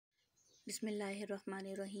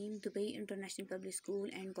बिस्मिल्लाहिर्रहमानिर्रहीम। Dubai international public school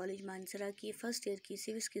and college मानसरा की first year की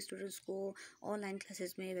सिविक्स के स्टूडेंट्स को ऑनलाइन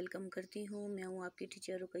क्लासेस में वेलकम करती हूँ। मैं हूँ आपकी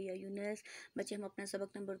टीचर रुकैया यूनुस। बच्चे, हम अपना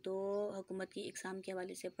सबक नंबर 2 हुकूमत की एग्ज़ाम के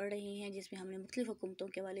हवाले से पढ़ रहे हैं, जिसमें हमने मुख्तलिफ़ हुकूमतों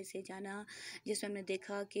के हवाले से जाना, जिसमें हमने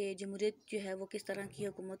देखा कि जमहूरियत जो है वो किस तरह की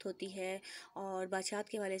हुकूमत होती है, और बादशाहत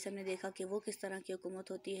के हवाले से हमने देखा कि वो किस तरह की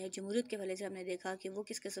हुकूमत होती है। जमहूरियत के हवाले से हमने देखा कि वो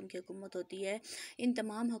किस किस्म की हुकूमत होती है। इन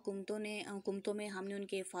तमाम हुकूमतों में हमने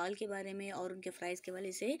उनके फ़ाल के बारे में और उनके फ़राइज़ के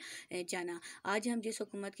हवाले से जाना। आज हम जिस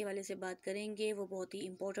हुकूमत के हवाले से बात करेंगे वो बहुत ही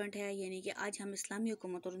इम्पोर्टेंट है, यानी कि आज हम इस्लामी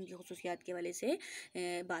हुकूमत और उनकी खसूसियात के हवाले से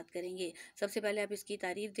बात करेंगे। सबसे पहले आप इसकी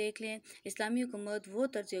तारीफ़ देख लें। इस्लामी हुकूमत वो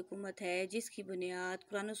तर्ज़ हुकूमत है जिसकी बुनियाद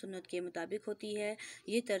कुरान और सुन्नत के मुताबिक होती है।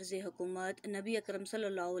 ये तर्ज़ हुकूमत नबी अकरम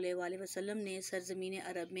सल्लल्लाहु अलैहि वसल्लम ने सरज़मीन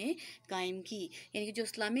अरब में कायम की। यानी कि जो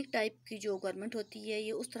इस्लामिक टाइप की जो गवर्नमेंट होती है,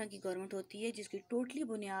 ये उस तरह की गवर्नमेंट होती है जिसकी टोटली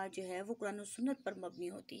बुनियाद जो है वो कुरान और सुन्नत पर मबनी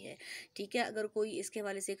होती है। ठीक है, अगर कोई इसके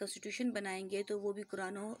हवाले से कॉन्स्टिट्यूशन बनाएंगे तो वो भी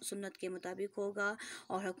कुरान और सुन्नत के मुताबिक होगा,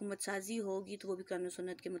 और हुकूमत साजी होगी तो वो भी कुरान और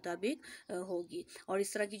सुन्नत के मुताबिक होगी। और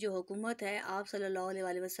इस तरह की जो हुकूमत है आप सल्लल्लाहु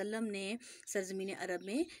अलैहि वसल्लम ने सरज़मीन अरब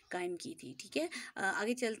में कायम की थी। ठीक है,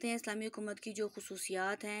 आगे चलते हैं। इस्लामी हुकूमत की जो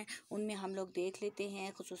खसूसियात हैं उनमें हम लोग देख लेते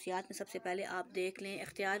हैं। खसूसियात में सबसे पहले आप देख लें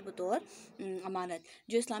इख्तियार बतौर अमानत।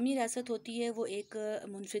 जो इस्लामी रियासत होती है वो एक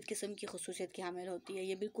मुनफरिद किस्म की खसूसियत की हामिल होती है।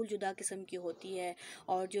 ये बिल्कुल जुदा किस्म की होती है,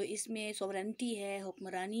 और जो इसमें सोवरेनिटी है,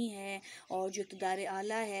 हुक्मरानी है, और जो इक़्तिदार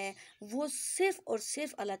आला है वो सिर्फ़ और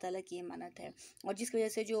सिर्फ अल्लाह ताला की अमानत है। और जिसकी वजह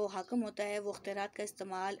से जो हाकिम होता है वो इख्तियारात का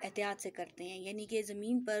इस्तेमाल एहतियात से करते हैं, यानी कि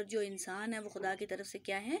ज़मीन पर जो इंसान है वो खुदा की तरफ से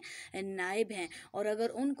क्या है, नायब हैं, और अगर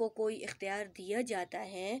उनको कोई इख्तियार दिया जाता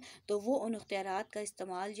है तो वो उन इख्तियारात का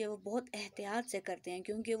इस्तेमाल जो है वो बहुत एहतियात से करते हैं,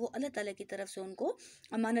 क्योंकि वो अल्लाह ताला की तरफ से उनको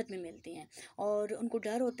अमानत में मिलती हैं, और उनको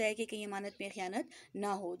डर होता है कि कहीं अमानत में ख़यानत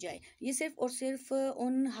ना हो जाए। ये सिर्फ़ और सिर्फ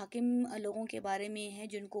उन हाकिम लोगों के बारे में है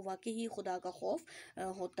जिनको वाकई ही खुदा का खौफ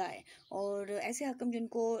होता है, और ऐसे हाकिम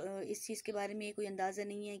जिनको इस चीज़ के बारे में कोई अंदाज़ा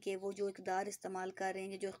नहीं है कि वो जो इक़्तिदार इस्तेमाल कर रहे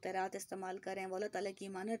हैं, जो इख्तियारात इस्तेमाल कर रहे हैं वो अल्लाह ताला की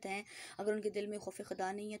अमानत हैं, अगर उनके दिल में खौफ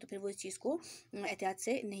खुदा नहीं है तो फिर वो इस चीज़ को एहतियात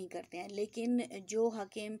से नहीं करते हैं। लेकिन जो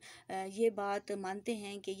हाकिम ये बात मानते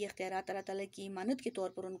हैं कि ये इख्तियारात अल्लाह ताला की अमानत के तौर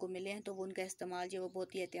पर उनको मिले हैं, तो वो उनका इस्तेमाल जो है वो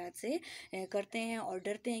बहुत ही एहतियात से करते हैं, और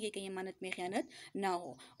डरते हैं कि कहीं अमानत में ख़यानत ना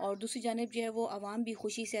हो। और दूसरी जानिब जो है वो आवाम भी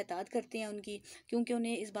खुशी से अताअत करते हैं उनकी, क्योंकि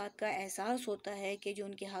उन्हें इस बात का एहसास होता है कि जो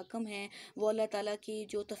उनके हाकिम हैं वो अल्लाह ताला की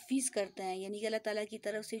जो तफ़वीज़ करते हैं, यानी कि अल्लाह ताला की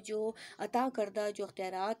तरफ से जो अता करदा जो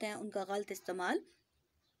इख्तियारात हैं उनका गलत इस्तेमाल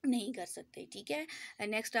नहीं कर सकते। ठीक है,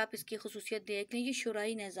 नेक्स्ट आप इसकी खसूसियत देख लें। ये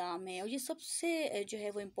शुराई निज़ाम है, और ये सबसे जो है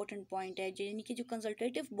वो इम्पोर्टेंट पॉइंट है, यानी कि जो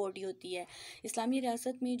कंसल्टेटिव बॉडी होती है इस्लामी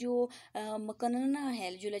रियासत में, जो मकनना है,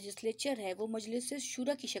 जो लेजिस्लेचर है वो मजलिस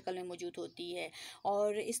शुरा की शक्ल में मौजूद होती है,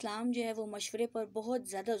 और इस्लाम जो है वो मशवरे पर बहुत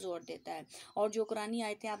ज़्यादा ज़ोर देता है, और जो कुरानी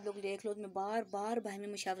आयतें आप लोग देख लो उसमें बार बार बाहमी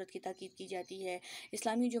मुशावरत की ताकीद की जाती है।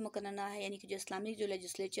 इस्लामी जो मकनना है, यानी कि जो इस्लामिक जो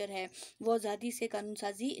लेजिस्लेचर है वो आज़ादी से कानून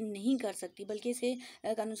साजी नहीं कर सकती, बल्कि इसे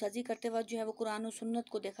कानूनसाज़ी करते वक्त जो है वो कुरान और सुन्नत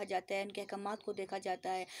को देखा जाता है, उनके अहकामात को देखा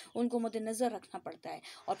जाता है, उनको मद्देनज़र रखना पड़ता है।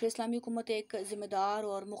 और फिर इस्लामी हुकूमत एक ज़िम्मेदार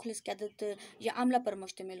और मुखलिस क़यादत या अमला पर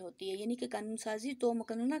मुश्तमिल होती है, यानी कि कानूनसाज़ी तो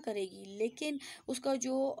मुकन्ना करेगी, लेकिन उसका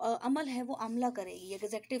जो अमल है वो अमला करेगी,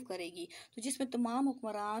 एग्जीक्यूटिव करेगी, तो जिसमें तमाम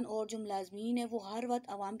हुक्मरान और जो मुलाज़मीन है वो हर वक्त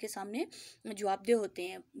आवाम के सामने जवाबदेह होते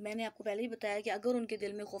हैं। मैंने आपको पहले ही बताया कि अगर उनके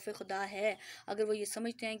दिल में खौफ खुदा है, अगर वो ये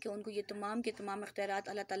समझते हैं कि उनको ये तमाम के तमाम इख्तियारात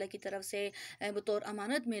अल्लाह ताला की तरफ से बतौर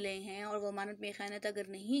अमानत मिले हैं, और वो अमानत में ख़यानत अगर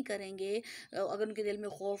नहीं करेंगे, अगर उनके दिल में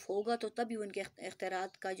खौफ होगा तो तभी उनके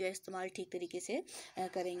इख्तियारात का जो है इस्तेमाल ठीक तरीके से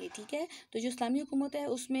करेंगे। ठीक है, तो जो इस्लामी हुकूमत है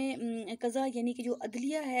उसमें कज़ा यानी कि जो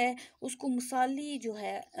अदलिया है उसको मिसाली जो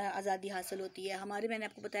है आज़ादी हासिल होती है। हमारे, मैंने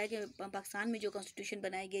आपको बताया कि पाकिस्तान में जो कॉन्स्टिट्यूशन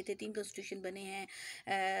बनाए गए थे, 3 कॉन्स्टिट्यूशन बने हैं,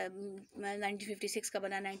 1956 का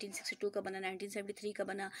बना, 1962 का बना, 1973 का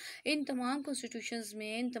बना। इन तमाम कॉन्स्टिट्यूशंस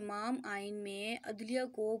में, इन तमाम आइन में अदलिया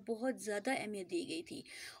को बहुत ज़्यादा अहमियत दी गई थी,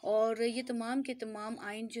 और ये तमाम के तमाम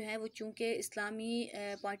आइन जो हैं वो चूँकि इस्लामी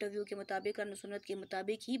पॉइंट ऑफ व्यू के मुताबिक और सुन्नत के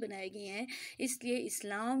मुताबिक ही बनाए गए हैं, इसलिए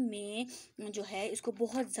इस्लाम में जो है इसको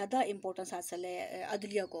बहुत ज़्यादा इम्पोर्टेंस हासिल है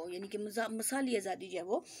अदलिया को, यानी कि मिसाली आज़ादी जो है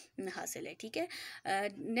वो हासिल है। ठीक है,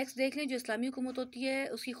 नेक्स्ट देख लें। जो इस्लामी हुकूमत होती है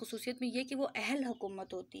उसकी खसूसियत में ये कि वो अहल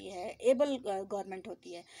हुकूमत होती है, एबल गवर्नमेंट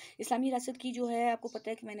होती है। इस्लामी रियासत की जो है, आपको पता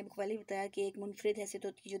है कि मैंने पहले ही बताया कि एक मुनफरिद हैसियत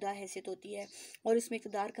होती है, जुदा हैसियत होती है, और इसमें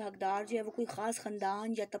इक़्तिदार का हकदार जो है वो कोई ख़ास ख़ानदान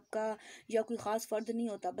ख़ानदान या तबका या कोई ख़ास फ़र्द नहीं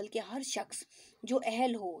होता, बल्कि हर शख्स जो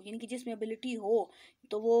अहल हो, यानी कि जिसमें एबिलिटी हो,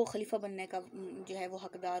 तो वो खलीफा बनने का जो है वो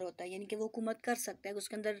हकदार होता है। यानी कि वो हुकूमत कर सकता है,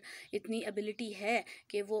 उसके अंदर इतनी एबिलिटी है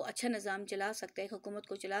कि वो अच्छा निज़ाम चला सकता है, हुकूमत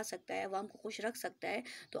को चला सकता है, अवाम को खुश रख सकता है।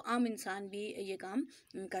 तो आम इंसान भी ये काम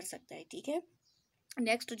कर सकता है। ठीक है।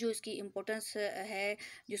 नेक्स्ट जो इसकी इम्पोर्टेंस है,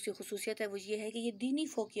 जो इसकी खसूसियत है, वो ये है कि ये दीनी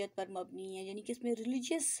फ़ोक़ियत पर मबनी है, यानी कि इसमें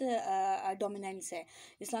रिलीजियस डोमिनेंस है।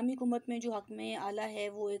 इस्लामी हुकूमत में जो हक़ में आला है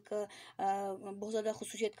वो एक बहुत ज़्यादा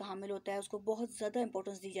खसूसियत का हामिल होता है, उसको बहुत ज़्यादा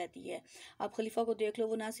इंपॉर्टेंस दी जाती है। आप खलीफा को देख लो,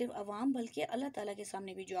 वो ना सिर्फ अवाम बल्कि अल्लाह ताला के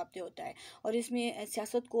सामने भी जवाबदेह होता है। और इसमें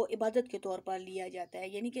सियासत को इबादत के तौर पर लिया जाता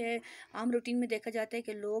है, यानी कि आम रूटीन में देखा जाता है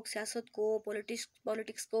कि लोग सियासत को,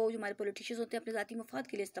 पॉलिटिक्स को, जो हमारे पॉलिटिशियंस होते हैं, अपने ज़ाती मफाद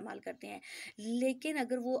के लिए इस्तेमाल करते हैं। लेकिन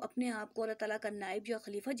अगर वो अपने आप को अल्लाह ताला का नाइब या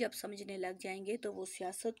खलीफा जब समझने लग जाएंगे, तो वो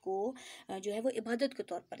सियासत को जो है वो इबादत के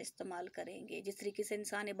तौर पर इस्तेमाल करेंगे। जिस तरीके से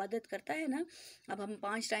इंसान इबादत करता है ना, अब हम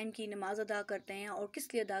 5 टाइम की नमाज अदा करते हैं, और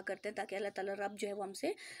किस लिए अदा करते हैं? ताकि अल्लाह ताला रब जो है वो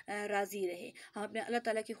हमसे राज़ी रहे। हम अपने अल्लाह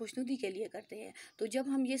ताला की खुशनुदी के लिए करते हैं। तो जब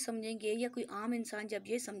हम ये समझेंगे, या कोई आम इंसान जब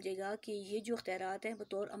ये समझेगा कि ये जो इख्तियारात हैं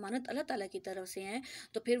बतौर अमानत अल्लाह ताला की तरफ से हैं,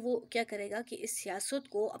 तो फिर वो क्या करेगा कि इस सियासत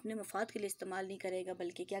को अपने मफाद के लिए इस्तेमाल नहीं करेगा,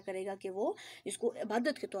 बल्कि क्या करेगा कि वो इसको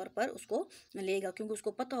इबादत के तौर पर उसको लेगा। क्योंकि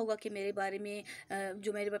उसको पता होगा कि मेरे बारे में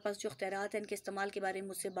जो मेरे पास जो इख्तियारात हैं, इनके इस्तेमाल के बारे में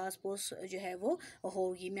मुझसे बास पोस जो है वो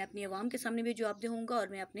होगी। मैं अपनी आवाम के सामने भी जवाबदेह होऊंगा, और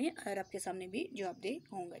मैं अपने रब के सामने भी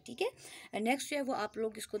जवाबदेह होऊंगा। ठीक है। नेक्स्ट जो है वो आप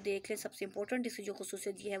लोग इसको देख लें। सबसे इंपॉर्टेंट इसकी जो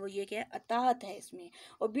खसूसियत है वो ये क्या है? अताअत है, इसमें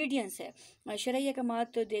ओबीडियंस है। शरई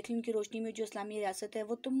अहकामात देखने की रोशनी में जो इस्लामी रियासत है,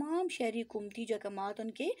 वो तमाम शहरी हुकूमती जो अहकामात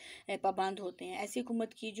उनके पाबंद होते हैं। ऐसी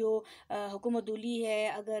हुकूमत की जो हुकूमतुली है,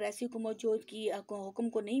 अगर ऐसी हुकूमत जो की हुक्म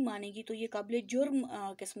को नहीं मानेगी, तो ये काबिल जुर्म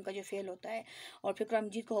किस्म का जो फ़ेल होता है। और फिर कुरान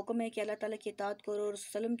मजीद का हुक्म है कि अल्लाह ताला की इताअत करो, और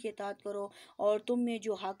सल्लम की इताअत करो, और तुम में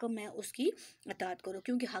जो हाकिम है उसकी इताअत करो।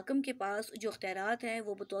 क्योंकि हाकिम के पास जो इख्तियारात हैं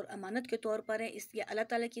वो बतौर अमानत के तौर पर हैं, इसलिए अल्लाह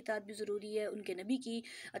ताला की इताअत भी ज़रूरी है, उनके नबी की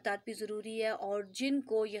इताअत भी ज़रूरी है, और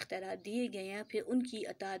जिनको ये इख्तियारात दिए गए हैं फिर उनकी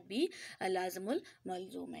इताअत भी लाज़िमुल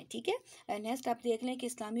मलज़ूम है। ठीक है। नेक्स्ट आप देख लें कि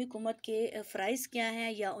इस्लामी हुकूमत के फ़राइज़ क्या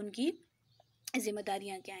हैं, या उनकी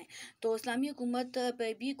ज़िम्मेदारियाँ क्या हैं। तो इस्लामी हुकूमत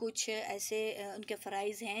पे भी कुछ ऐसे उनके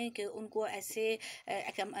फ़राइज़ हैं कि उनको ऐसे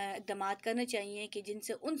इक़दामात करने चाहिए कि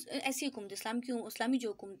जिनसे उन ऐसी हुकूमत इस्लामी जो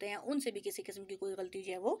हुकूमतें हैं, उनसे भी किसी किस्म की कोई गलती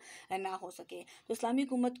जो है वो ना हो सके। तो इस्लामी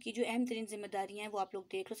हुकूमत की जो अहम तरीन ज़िम्मेदारियाँ हैं वो आप लोग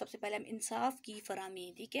देख लो। सबसे पहले हम इंसाफ़ की फ़राहमी,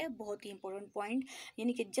 ठीक है, बहुत ही इंपॉर्टेंट पॉइंट,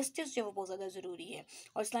 यानी कि जस्टिस जो है वो बहुत ज़्यादा ज़रूरी है।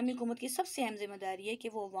 और इस्लामी हुकूमत की सबसे अहम ज़िम्मेदारी है कि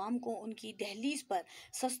वो अवाम को उनकी दहलीज़ पर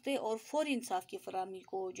सस्ते और फ़ौरी इंसाफ़ की फ़राहमी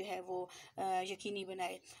को जो है वो यकीनी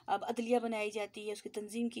बनाए। अब अदलिया बनाई जाती है, उसकी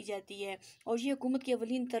तंजीम की जाती है, और ये हुकूमत की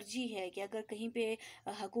अवलीन तरजीह है कि अगर कहीं पे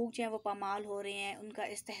हकूक़ जो है वो पामाल हो रहे हैं, उनका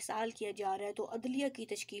इस्तेहसाल किया जा रहा है, तो अदलिया की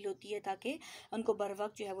तश्कील होती है ताकि उनको बर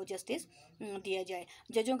वक्त जो है वो जस्टिस दिया जाए।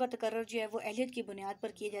 जजों का तकर्रर जो है वो अहलियत की बुनियाद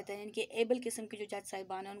पर किया जाता है, इनके एबल किस्म के जो जज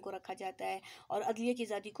साहिबान हैं उनको रखा जाता है, और अदलिया की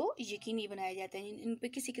आज़ादी को यकीनी बनाया जाता है। इन पर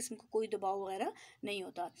किसी किस्म का कोई दबाव वगैरह नहीं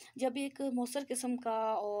होता। जब एक मौसर किस्म का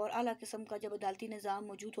और आला किस्म का जब अदालती निज़ाम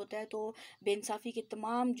मौजूद होता है, तो बेइंसाफ़ी के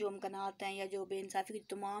तमाम जो अमकानात हैं, या जो बेइंसाफ़ी के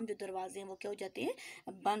तमाम जो दरवाजे हैं वो क्या हो जाते हैं?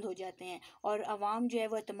 बंद हो जाते हैं। और आवाम जो है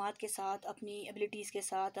वो एतमाद के साथ, अपनी एबिलिटीज़ के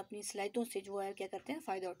साथ, अपनी सलाहियतों से जो है क्या करते हैं?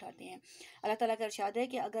 फ़ायदा उठाते हैं। अल्लाह ताला का इरशाद है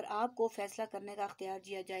कि अगर आपको फ़ैसला करने का अख्तियार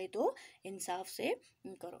दिया जाए तो इंसाफ से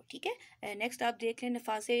करो। ठीक है। नेक्स्ट आप देख लें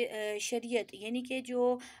नफाज़ शरीयत, यानी कि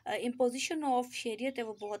जो इम्पोजिशन ऑफ शरीयत है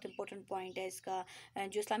वो बहुत इंपॉर्टेंट पॉइंट है इसका।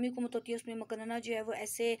 जो इस्लामी हुकूमत होती है उसमें मुकन्ना जो है वो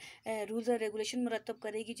ऐसे रूल्स और रेगुलेशन मुरतब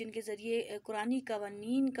करेगी जिनके ज़रिए कुरानी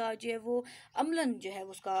कवानीन का जो है वो अमलन जो है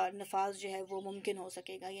उसका नफाज जो है वो मुमकिन हो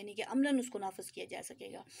सकेगा, यानी कि अमलन उसको नाफिज किया जा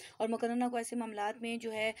सकेगा। और मुकन्ना को ऐसे मामलात में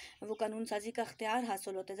जो है वो कानून साजी का अख्तियार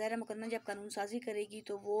हासिल होता है। ज़ाहिर है मुकन्ना जब कानून साजी करेगी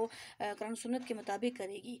तो वो कुरान सुन्नत के मुताबिक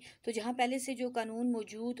करेगी। तो जहाँ पहले से जो कानून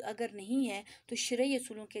मौजूद अगर नहीं है, तो शरई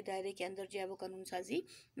असूलों के दायरे के अंदर जो है वो कानून साजी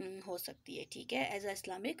हो सकती है। ठीक है, as a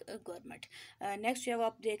Islamic government. Next जो है वो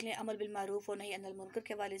आप देख लें अमल बिल मारूफ और नही अनिल मुनकर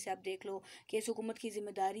के हवाले से आप देख लो कि इस हुकूमत की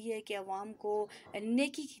ज़िम्मेदारी है कि अवाम को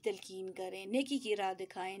नेकी की तलकीन करें, नेकी की राह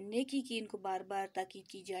दिखाएं, नेकी की इनको बार बार ताकीद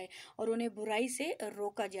की जाए, और उन्हें बुराई से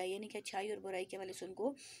रोका जाए, यानी कि अच्छाई और बुराई के हवाले से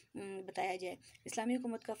उनको बताया जाए। इस्लामी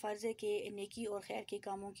हुकूमत का फ़र्ज़ है कि नेकी और खैर के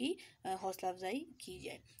कामों की हौसला अफजाई की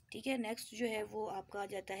जाए। ठीक है। नेक्स्ट जो है वो आपका आ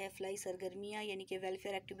जाता है फ़लाई सरगर्मियाँ, यानी कि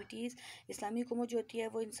वेलफेयर एक्टिविटीज़। इस्लामी हुकूमत जो होती है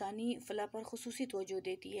वो इंसानी फ़लाह पर खुसूसी तवज्जो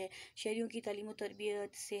देती है। शहरियों की तालीम व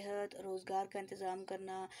तरबियत, सेहत, रोज़गार का इंतज़ाम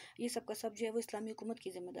करना, ये सब का सब जो है वो इस्लामी हुकूमत की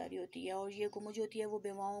ज़िम्मेदारी होती है। है। और ये हुकूमत जो होती है वो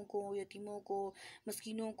बेवाओं को, यतीमों को,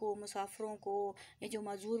 मस्कीनों को, मुसाफिरों को, या जो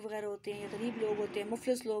माजूर वगैरह होते हैं या गरीब लोग होते हैं,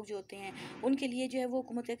 मुफलिस लोग जो होते हैं, उनके लिए जो है वो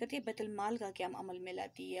हुकूमत क्या करती है, बैतुल माल का क़याम अमल में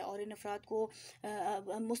लाती है और इन अफराद को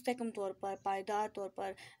मुस्तहकम तौर पर, पायदार तौर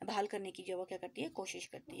पर बहाल करने की जो वो क्या करती है, कोशिश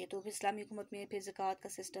करती है। तो फिर इस्लामी हुकूमत में फिर ज़कात का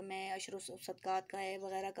सिस्टम है, अशर सदक़ात का है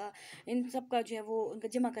वगैरह का, इन सब का जो है वो उनका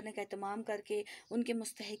जमा करने का एहतमाम करके उनके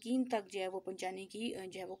मुस्तहिकीन तक जो है वो पहुँचाने की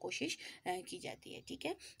जो है वो कोशिश की जाती है। ठीक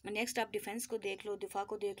है, नेक्स्ट आप डिफेंस को देख लो, दिफा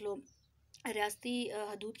को देख लो। रियासती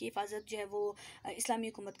हदूद की हिफाजत जो है वो इस्लामी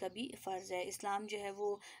हुकूमत का भी फ़र्ज़ है। इस्लाम जो है वो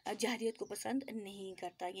जहरियत को पसंद नहीं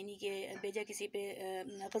करता, यानी कि बेजा किसी पे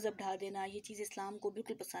गज़ब ढा देना, ये चीज़ इस्लाम को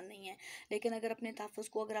बिल्कुल पसंद नहीं है। लेकिन अगर अपने तहफ़्फ़ुज़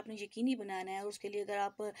को अगर आपने यकीनी बनाना है और उसके लिए अगर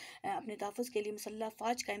आप अपने तहफ़्फ़ुज़ के लिए मुसल्लह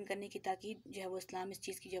फ़ौज कायम करने की ताकीद जो है वो इस्लाम इस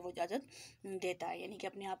चीज़ की जो है वो इजाज़त देता है, यानी कि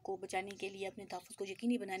अपने आप को बचाने के लिए, अपने तहफ़्फ़ुज़ को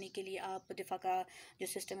यकीनी बनाने के लिए आप दिफ़ा का जो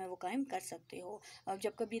सिस्टम है वो कायम कर सकते हो। अब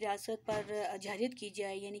जब कभी रियासत पर जहरियत की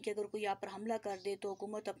जाए, यानी कि अगर कोई आप पर हमला कर दे, तो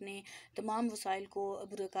हुकूमत अपने तमाम वसाइल को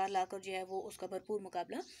बुरकार लाकर जो है वो उसका भरपूर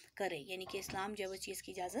मुकाबला करे, यानी कि इस्लाम जो है वो चीज़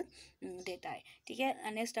की इजाज़त देता है। ठीक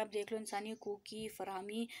है, नेक्स्ट आप देख लो इंसानी हकूक़ की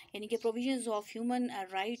फ़राहमी, यानी कि प्रोविजंस ऑफ ह्यूमन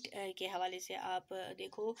राइट के हवाले से आप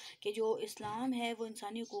देखो कि जो इस्लाम है वो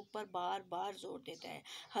इंसानी हकूक़ पर बार बार ज़ोर देता है।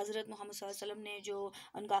 हज़रत मोहम्मद सल्लल्लाहु अलैहि वसल्लम ने जो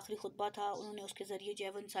उनका आखिरी खुतबा था, उन्होंने उसके ज़रिए जो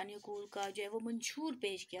है वो इंसानी हकूक़ का जो है वो मंशूर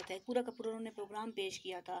पेश किया था, पूरा का पूरा उन्होंने प्रोग्राम पेश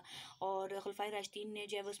किया था और खुलफाए राशिदीन ने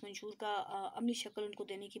जो है उस मंशूर का अमली शक्ल उनको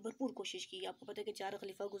देने की भरपूर कोशिश की। आपको पता है कि 4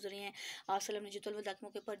 खलीफा गुजरे हैं। आप सल्लम ने हज्जतुल वदा के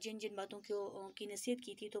मौके पर जिन जिन बातों की नसीहत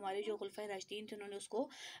की थी, तो हमारे जो खुलफाए राशिदीन थे उन्होंने उसको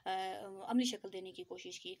अमली शक्ल देने की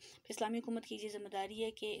कोशिश की। इस्लामी हुकूमत की ये ज़िम्मेदारी है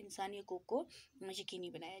कि इंसानी हकूक़ को यकीनी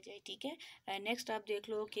बनाया जाए। ठीक है, नेक्स्ट आप देख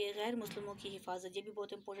लो कि गैर मुस्लिमों की हिफाजत, ये भी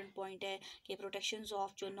बहुत इंपॉर्टेंट पॉइंट है कि प्रोटेक्शंस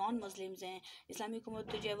ऑफ जो नॉन मुस्लिम्स हैं। इस्लामी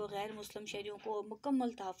हुकूमत जो है वो गैर मुस्लिम शहरियों को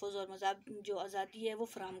मुकम्मल तहफ़्फ़ुज़ और मज़हब जो आज़ादी है वो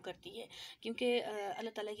फ़राहम करती है, क्योंकि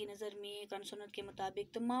अल्लाह ताला की नज़र में कुरान सुन्नत के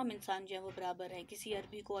मुताबिक तमाम इंसान जो है वो बराबर हैं। किसी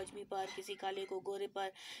अरबी को अजमी पर, किसी काले को गोरे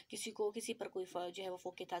पर, किसी पर कोई जो है वो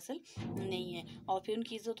फ़ोक़ियत हासिल नहीं है और फिर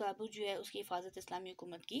उनकी इज़्ज़त और आबरू जो है उसकी हिफाजत इस्लामी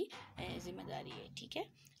हुकूमत की ज़िम्मेदारी है। ठीक है,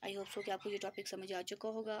 आई होप सो कि आपको ये टॉपिक समझ आ चुका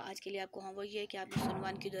होगा। आज के लिए आपको हाँ वही है कि आपने इस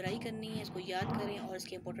उन्वान की दोहराई करनी है, इसको याद करें और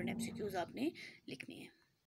इसके इंपॉर्टेंट MCQs आपने लिखनी है।